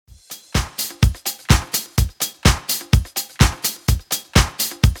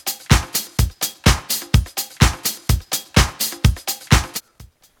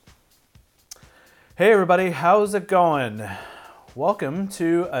Hey everybody, how's it going? Welcome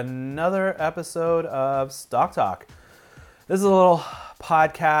to another episode of Stock Talk. This is a little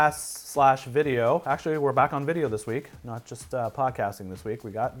podcast slash video. Actually, we're back on video this week, not just podcasting this week.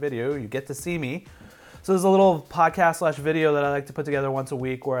 We got video, you get to see me. So there's a little podcast slash video that I like to put together once a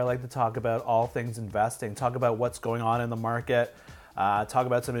week where I like to talk about all things investing, talk about what's going on in the market, talk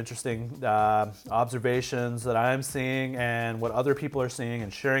about some interesting observations that I'm seeing and what other people are seeing,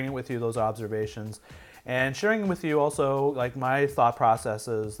 and sharing it with you, those observations, and sharing with you also like my thought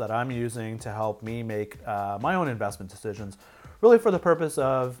processes that I'm using to help me make my own investment decisions, really for the purpose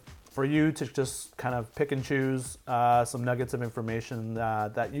of for you to just kind of pick and choose some nuggets of information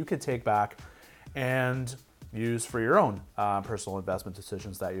that you could take back and use for your own personal investment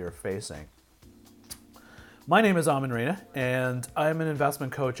decisions that you're facing. My name is Amin Reina, and I'm an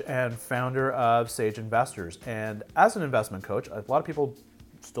investment coach and founder of Sage Investors. And as an investment coach, a lot of people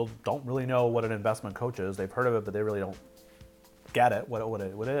still don't really know what an investment coach is. They've heard of it, but they really don't get it, what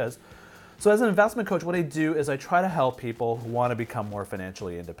it is. So as an investment coach, what I do is I try to help people who want to become more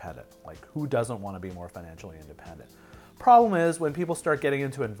financially independent. Like, who doesn't want to be more financially independent? Problem is, when people start getting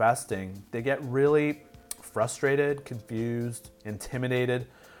into investing, they get really frustrated, confused, intimidated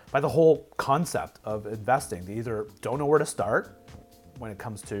by the whole concept of investing. They either don't know where to start when it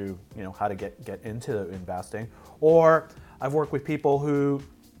comes to how to get into investing, or I've worked with people who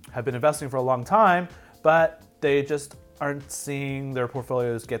have been investing for a long time, but they just aren't seeing their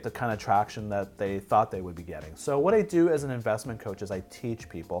portfolios get the kind of traction that they thought they would be getting. So what I do as an investment coach is I teach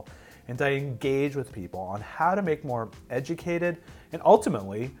people and I engage with people on how to make more educated and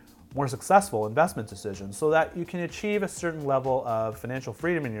ultimately more successful investment decisions so that you can achieve a certain level of financial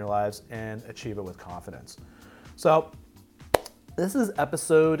freedom in your lives and achieve it with confidence. So this is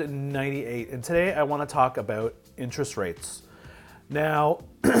episode 98, and today I want to talk about interest rates. Now,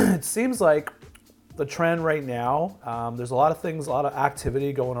 it seems like the trend right now, there's a lot of things, a lot of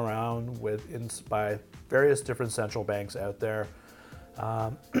activity going around by various different central banks out there.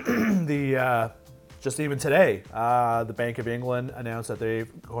 Just even today, the Bank of England announced that they're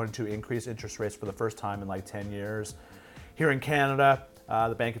going to increase interest rates for the first time in like 10 years. Here in Canada,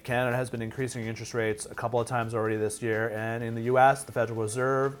 the Bank of Canada has been increasing interest rates a couple of times already this year. And in the US, the Federal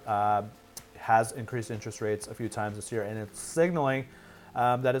Reserve has increased interest rates a few times this year. And it's signaling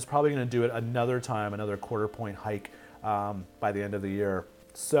that it's probably going to do it another time, another quarter point hike by the end of the year.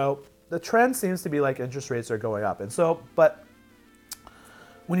 So the trend seems to be like interest rates are going up. But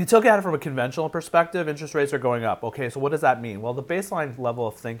when you look at it from a conventional perspective, interest rates are going up. Okay, so what does that mean? Well, the baseline level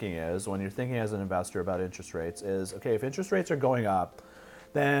of thinking is, when you're thinking as an investor about interest rates, is, okay, if interest rates are going up,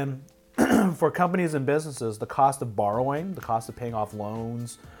 then for companies and businesses, the cost of borrowing, the cost of paying off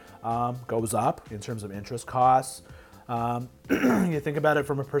loans goes up in terms of interest costs. You think about it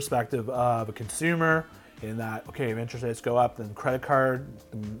from a perspective of a consumer, in that, okay, if interest rates go up, then credit card,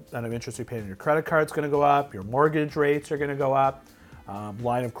 the amount of interest you pay on your credit card is going to go up, your mortgage rates are going to go up.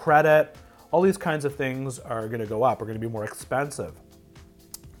 Line of credit, all these kinds of things are going to go up, are going to be more expensive.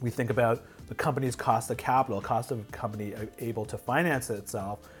 We think about the company's cost of capital, cost of a company able to finance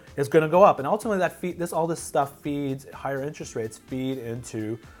itself is going to go up. And ultimately all this stuff feeds, higher interest rates feed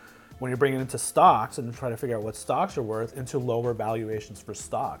into, when you're bringing into stocks and trying to figure out what stocks are worth, into lower valuations for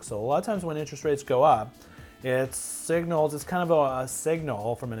stocks. So a lot of times when interest rates go up, it's kind of a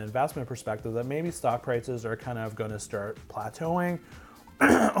signal from an investment perspective that maybe stock prices are kind of going to start plateauing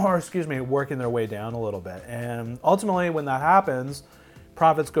or working their way down a little bit. And ultimately when that happens,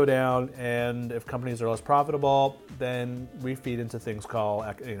 profits go down, and if companies are less profitable, then we feed into things called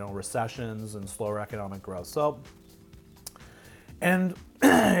recessions and slower economic growth. And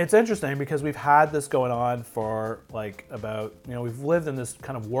it's interesting because we've had this going on for we've lived in this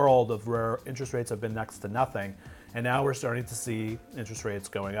kind of world of where interest rates have been next to nothing, and now we're starting to see interest rates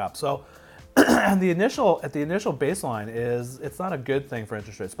going up. So the initial baseline is, it's not a good thing for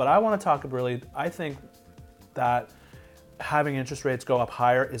interest rates, but I want to talk I think that having interest rates go up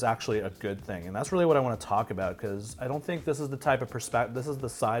higher is actually a good thing. And that's really what I want to talk about, because I don't think this is the type of perspective, this is the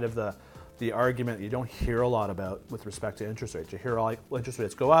side of the argument you don't hear a lot about with respect to interest rates. You hear interest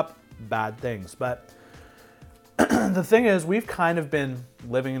rates go up, bad things. But the thing is, we've kind of been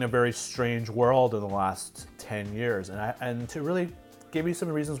living in a very strange world in the last 10 years. And to really give you some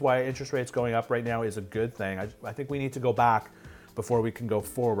reasons why interest rates going up right now is a good thing, I think we need to go back before we can go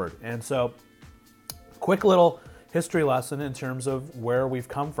forward. And so, quick little history lesson in terms of where we've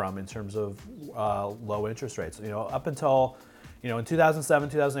come from in terms of low interest rates. Up until in 2007,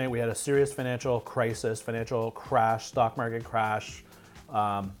 2008, we had a serious financial crisis, financial crash, stock market crash.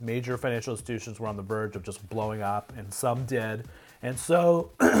 Major financial institutions were on the verge of just blowing up, and some did. And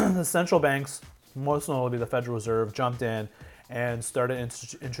so the central banks most notably the Federal Reserve, jumped in and started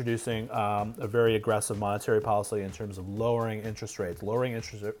introducing a very aggressive monetary policy in terms of lowering interest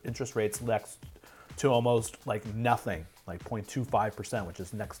rates next to almost like nothing, like 0.25%, which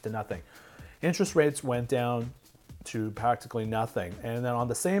is next to nothing. Interest rates went down to practically nothing. And then on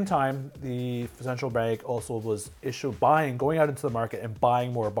the same time, the central bank also was going out into the market and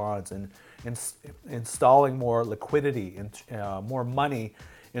buying more bonds and installing more liquidity and more money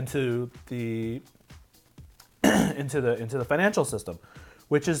into the into the financial system,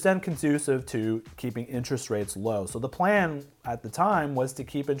 which is then conducive to keeping interest rates low. So the plan at the time was to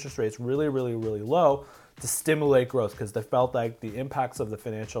keep interest rates really, really, really low to stimulate growth, because they felt like the impacts of the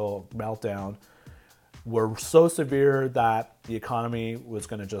financial meltdown were so severe that the economy was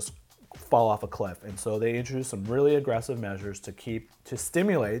going to just fall off a cliff. And so they introduced some really aggressive measures to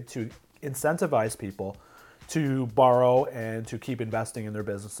incentivize people to borrow and to keep investing in their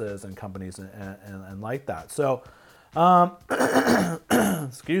businesses and companies and like that. So,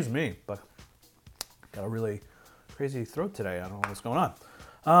 excuse me, but got a really crazy throat today. I don't know what's going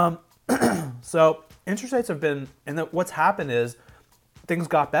on. So interest rates have been, and what's happened is things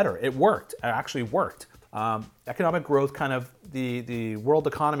got better. It worked. It actually worked. Economic growth the world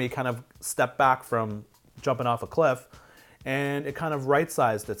economy kind of stepped back from jumping off a cliff, and it kind of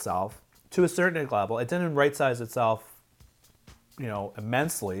right-sized itself to a certain level. It didn't right-size itself,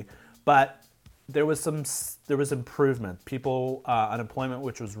 immensely, but there was improvement. Unemployment,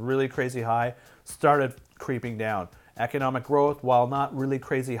 which was really crazy high, started creeping down. Economic growth, while not really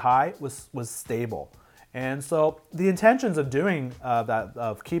crazy high, was stable. And so the intentions of doing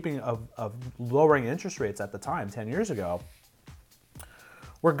of lowering interest rates at the time, 10 years ago,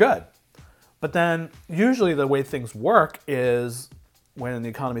 were good. But then usually the way things work is when the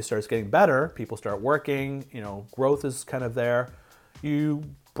economy starts getting better, people start working, growth is kind of there, you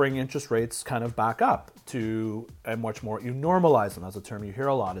bring interest rates kind of back up to a much more, you normalize them. As a term you hear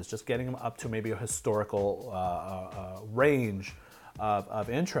a lot, is just getting them up to maybe a historical range of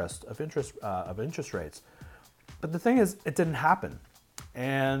interest rates. But the thing is, it didn't happen.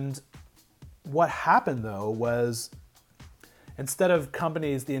 And what happened though was, instead of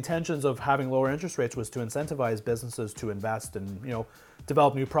companies, the intentions of having lower interest rates was to incentivize businesses to invest and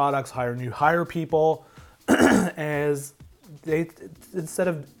develop new products, hire people, as they, instead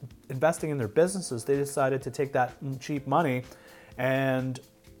of investing in their businesses, they decided to take that cheap money and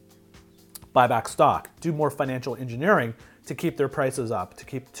buy back stock, do more financial engineering to keep their prices up,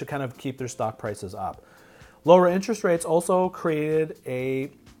 to kind of keep their stock prices up. Lower interest rates also created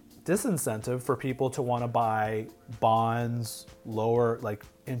a disincentive for people to want to buy bonds, lower like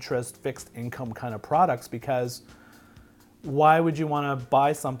interest, fixed income kind of products, because why would you want to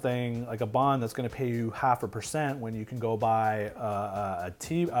buy something like a bond that's going to pay you 0.5% when you can go buy a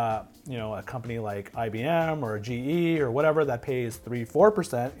company like IBM or a GE or whatever that pays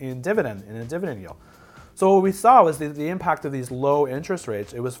 3-4% in a dividend yield. So what we saw was the impact of these low interest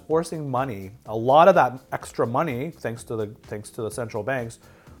rates. It was forcing money, a lot of that extra money, thanks to the central banks,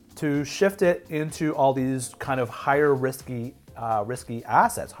 to shift it into all these kind of higher risk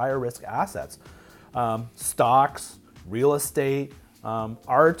assets, stocks, real estate,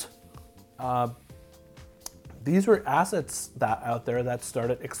 art. These were assets out there that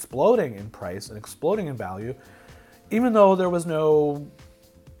started exploding in price and exploding in value, even though there was no,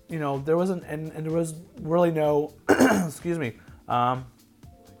 there wasn't, and there was really no,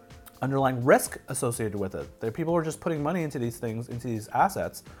 underlying risk associated with it. People were just putting money into these things, into these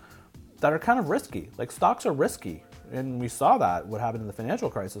assets that are kind of risky. Like stocks are risky. And we saw that, what happened in the financial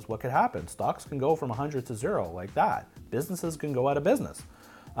crisis, what could happen. Stocks can go from 100 to 0 like that. Businesses can go out of business.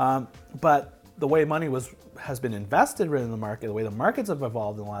 But the way money has been invested in the market, the way the markets have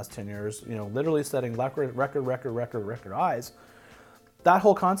evolved in the last 10 years, literally setting record highs, that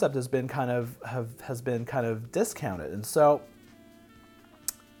whole concept has been kind of discounted. And so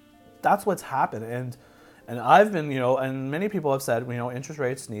that's what's happened. And I've been, and many people have said, interest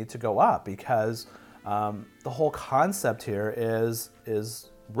rates need to go up, because the whole concept here is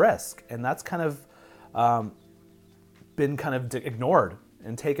risk, and that's kind of been kind of ignored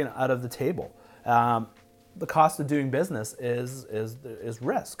and taken out of the table. The cost of doing business is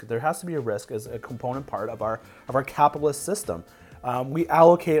risk. There has to be a risk as a component part of our capitalist system. We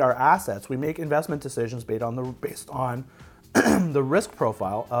allocate our assets. We make investment decisions based on the risk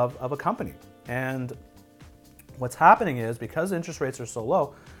profile of a company. And what's happening is, because interest rates are so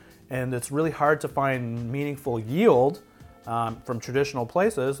low, and it's really hard to find meaningful yield from traditional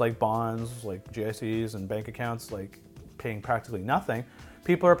places like bonds, like GICs and bank accounts, like paying practically nothing,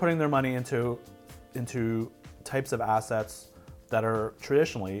 people are putting their money into types of assets that are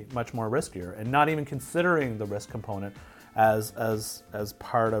traditionally much more riskier, and not even considering the risk component as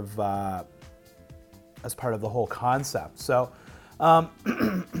part of the whole concept. So, and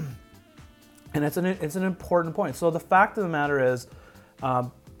it's an important point. So the fact of the matter is,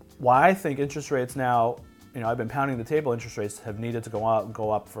 why I think interest rates now, I've been pounding the table. Interest rates have needed to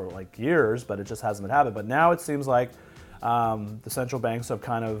go up for like years, but it just hasn't been happening. But now it seems like the central banks have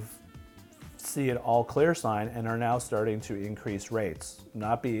kind of see an all clear sign and are now starting to increase rates.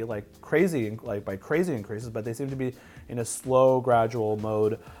 Not be like crazy, like by crazy increases, but they seem to be in a slow, gradual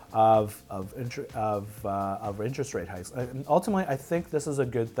mode of interest rate hikes. And ultimately, I think this is a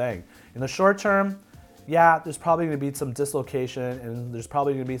good thing. In the short term, yeah, there's probably going to be some dislocation, and there's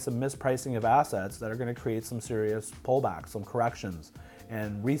probably going to be some mispricing of assets that are going to create some serious pullbacks, some corrections,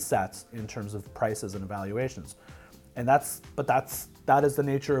 and resets in terms of prices and evaluations. And that is the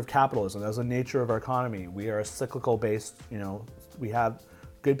nature of capitalism. That's the nature of our economy. We are a cyclical based, we have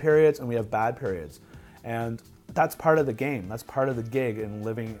good periods and we have bad periods. And that's part of the game. That's part of the gig in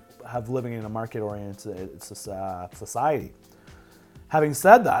living in a market-oriented society. Having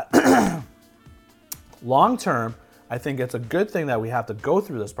said that, long term, I think it's a good thing that we have to go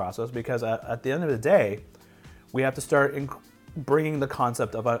through this process, because at the end of the day, we have to start bringing the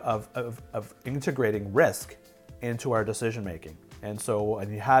concept of integrating risk into our decision making. And so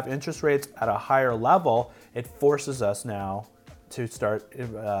when you have interest rates at a higher level, it forces us now to start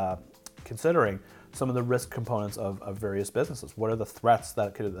considering some of the risk components of various businesses. What are the threats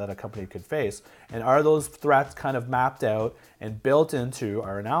that a company could face? And are those threats kind of mapped out and built into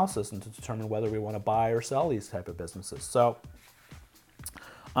our analysis and to determine whether we want to buy or sell these type of businesses? So,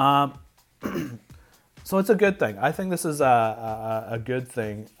 so it's a good thing. I think this is a good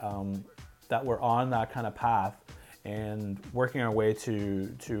thing that we're on that kind of path and working our way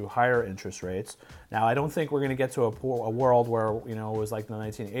to higher interest rates. Now, I don't think we're going to get to a world where, it was like the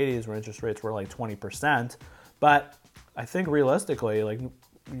 1980s where interest rates were like 20%, but I think realistically, like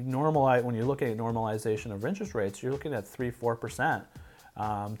when you look at normalization of interest rates, you're looking at 3-4%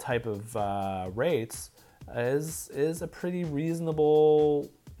 type of rates is a pretty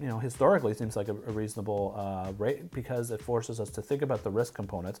reasonable, historically seems like a reasonable rate, because it forces us to think about the risk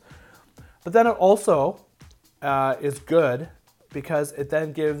components. But then it also is good because it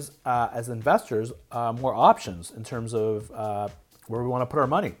then gives, as investors, more options in terms of where we want to put our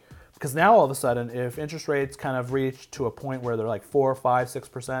money. Because now all of a sudden, if interest rates kind of reach to a point where they're like 4, 5,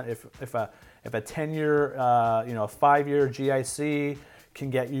 6%, if a 10-year, a 5-year GIC can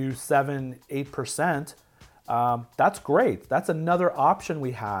get you 7, 8%, that's great. That's another option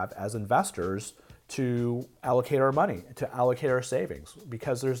we have as investors to allocate our money, to allocate our savings,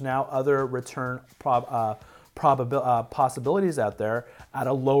 because there's now other return possibilities out there at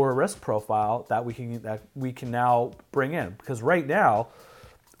a lower risk profile that we can now bring in. Because right now,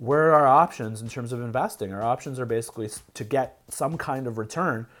 where are our options in terms of investing? Our options are basically to get some kind of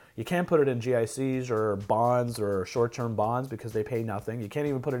return. You can't put it in GICs or bonds or short-term bonds because they pay nothing. You can't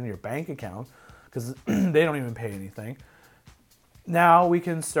even put it in your bank account because they don't even pay anything. Now we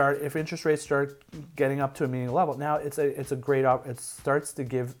can start, if interest rates start getting up to a meaningful level, now it's a great it starts to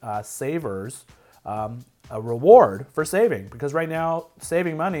give savers a reward for saving, because right now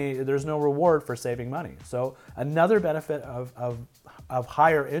saving money, there's no reward for saving money. So another benefit of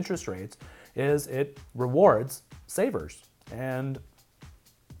higher interest rates is it rewards savers, and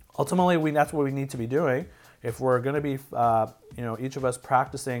ultimately that's what we need to be doing if we're going to be each of us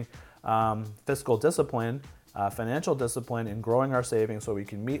practicing fiscal discipline, financial discipline, and growing our savings so we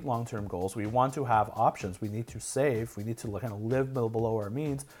can meet long-term goals. We want to have options. We need to save. We need to kind of live below our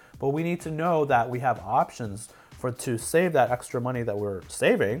means, but we need to know that we have options to save that extra money that we're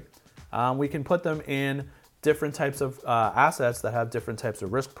saving. We can put them in different types of assets that have different types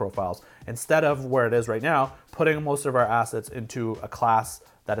of risk profiles, instead of where it is right now, putting most of our assets into a class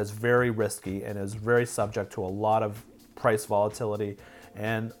that is very risky and is very subject to a lot of price volatility,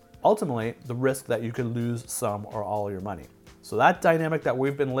 and ultimately the risk that you could lose some or all of your money. So that dynamic that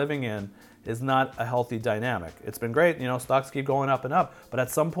we've been living in is not a healthy dynamic. It's been great, stocks keep going up and up, but at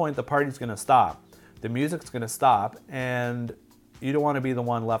some point the party's going to stop. The music's going to stop, and you don't want to be the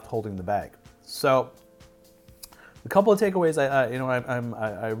one left holding the bag. So a couple of takeaways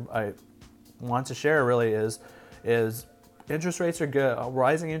I want to share really is interest rates are good.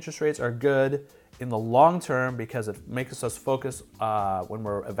 Rising interest rates are good in the long term because it makes us focus when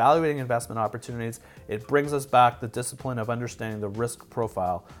we're evaluating investment opportunities. It brings us back the discipline of understanding the risk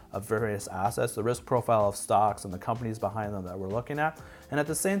profile of various assets, the risk profile of stocks and the companies behind them that we're looking at. And at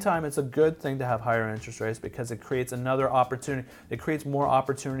the same time, it's a good thing to have higher interest rates because it creates another opportunity. It creates more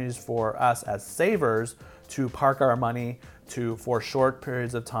opportunities for us as savers to park our money for short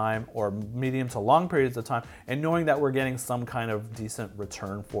periods of time or medium to long periods of time, and knowing that we're getting some kind of decent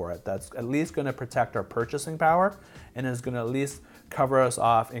return for it. That's at least going to protect our purchasing power and is going to at least cover us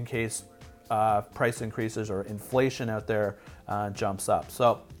off in case price increases or inflation out there jumps up.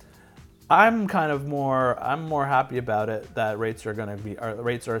 So I'm more happy about it that rates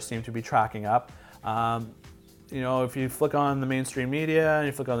seem to be tracking up. If you flick on the mainstream media and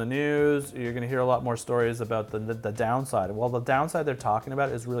you flick on the news, you're going to hear a lot more stories about the downside. Well, the downside they're talking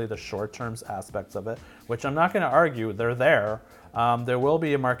about is really the short-term aspects of it, which I'm not going to argue. They're there. There will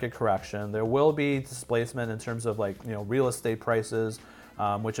be a market correction. There will be displacement in terms of real estate prices,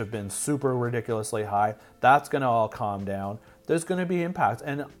 which have been super ridiculously high. That's going to all calm down. There's going to be impact.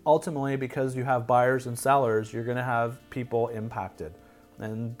 And ultimately, because you have buyers and sellers, you're going to have people impacted.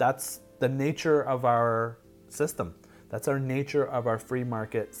 And that's the nature of our system. That's our nature of our free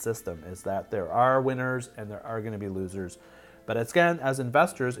market system, is that there are winners and there are going to be losers. But again, as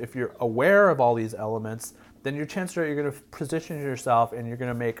investors, if you're aware of all these elements, then your chances are you're going to position yourself and you're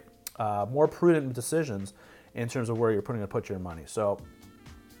going to make more prudent decisions in terms of where you're going to put your money. So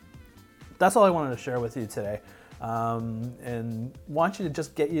that's all I wanted to share with you today. And want you to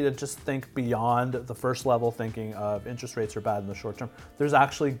get you to think beyond the first level thinking of interest rates are bad in the short term. There's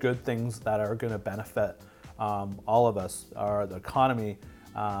actually good things that are going to benefit all of us, the economy,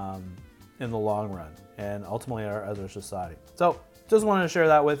 in the long run, and ultimately as our society. So just wanted to share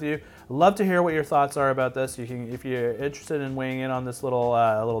that with you. I'd love to hear what your thoughts are about this. You can, if you're interested in weighing in on this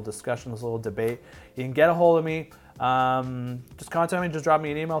little discussion, this little debate, you can get a hold of me. Just contact me, just drop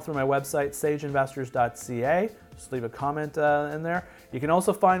me an email through my website, sageinvestors.ca. Just leave a comment in there. You can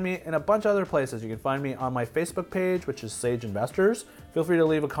also find me in a bunch of other places. You can find me on my Facebook page, which is Sage Investors. Feel free to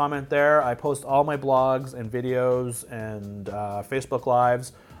leave a comment there. I post all my blogs and videos and Facebook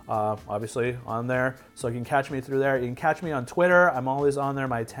Lives, obviously, on there. So you can catch me through there. You can catch me on Twitter. I'm always on there.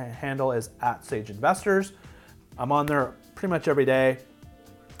 My handle is @SageInvestors. I'm on there pretty much every day,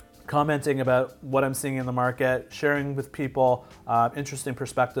 commenting about what I'm seeing in the market, sharing with people interesting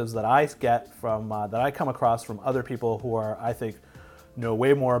perspectives that I get from, that I come across from other people who are, I think, know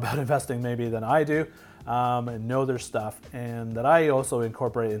way more about investing maybe than I do, and know their stuff, and that I also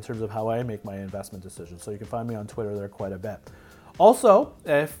incorporate in terms of how I make my investment decisions. So you can find me on Twitter there quite a bit. Also,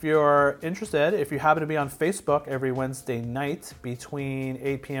 if you're interested, if you happen to be on Facebook every Wednesday night between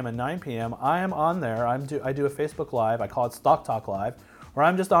 8 p.m. and 9 p.m., I am on there. I do a Facebook Live. I call it Stock Talk Live, where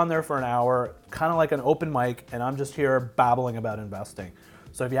I'm just on there for an hour, kind of like an open mic, and I'm just here babbling about investing.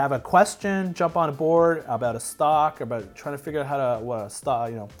 So if you have a question, jump on a board about a stock, about trying to figure out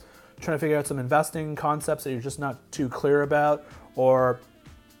trying to figure out some investing concepts that you're just not too clear about, or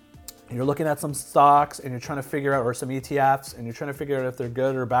you're looking at some stocks and you're trying to figure out, or some ETFs, and you're trying to figure out if they're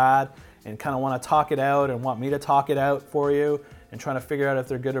good or bad, and kind of want to talk it out and want me to talk it out for you, and trying to figure out if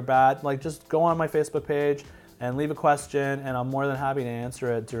they're good or bad, just go on my Facebook page and leave a question, and I'm more than happy to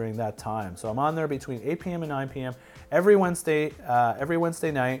answer it during that time. So I'm on there between 8 p.m. and 9 p.m. every Wednesday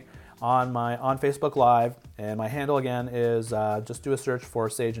night on Facebook Live, and my handle again is just do a search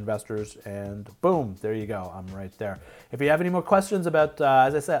for Sage Investors, and boom, there you go. I'm right there. If you have any more questions about,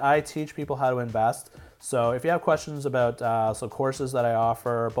 as I said, I teach people how to invest. So if you have questions about some courses that I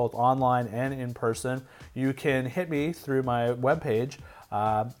offer, both online and in person, you can hit me through my webpage,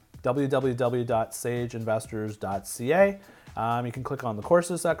 www.sageinvestors.ca. You can click on the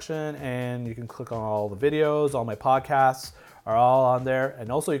courses section, and you can click on all the videos. All my podcasts are all on there,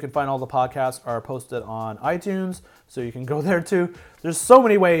 and also you can find all the podcasts are posted on iTunes, so you can go there too. There's so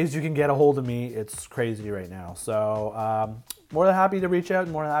many ways you can get a hold of me. It's crazy right now. So more than happy to reach out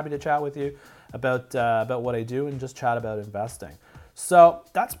and more than happy to chat with you about what I do and just chat about investing. So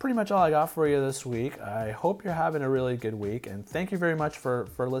that's pretty much all I got for you this week. I hope you're having a really good week, and thank you very much for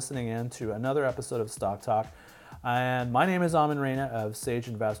listening in to another episode of Stock Talk. And my name is Amin Reina of Sage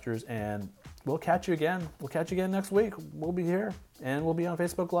Investors, and we'll catch you again. We'll catch you again next week. We'll be here, and we'll be on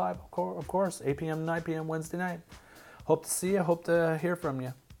Facebook Live, of course, 8 p.m. to 9 p.m. Wednesday night. Hope to see you. Hope to hear from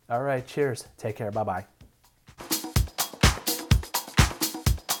you. All right, cheers. Take care. Bye-bye.